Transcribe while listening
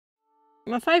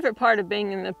My favourite part of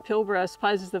being in the Pilbara, I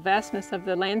suppose, is the vastness of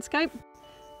the landscape.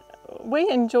 We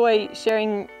enjoy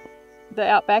sharing the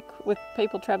outback with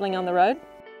people travelling on the road.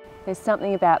 There's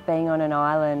something about being on an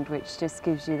island which just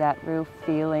gives you that real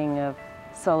feeling of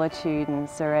solitude and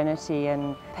serenity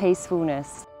and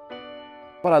peacefulness.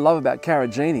 What I love about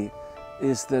Karijini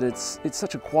is that it's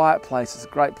such a quiet place. It's a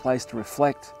great place to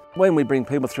reflect. When we bring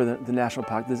people through the national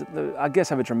park, I guess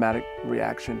have a dramatic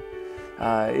reaction.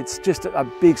 It's just a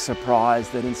big surprise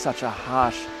that in such a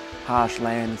harsh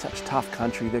land, in such tough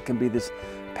country, there can be this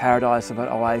paradise of an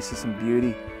oasis and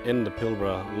beauty. In the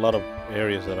Pilbara, a lot of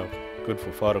areas that are good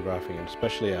for photographing, and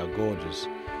especially our gorges.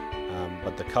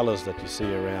 But the colours that you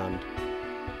see around,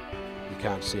 you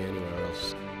can't see anywhere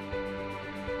else.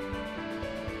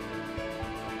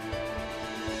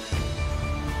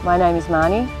 My name is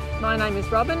Marnie. My name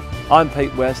is Robin. I'm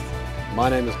Pete West. My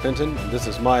name is Clinton, and this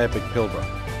is My Epic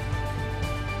Pilbara.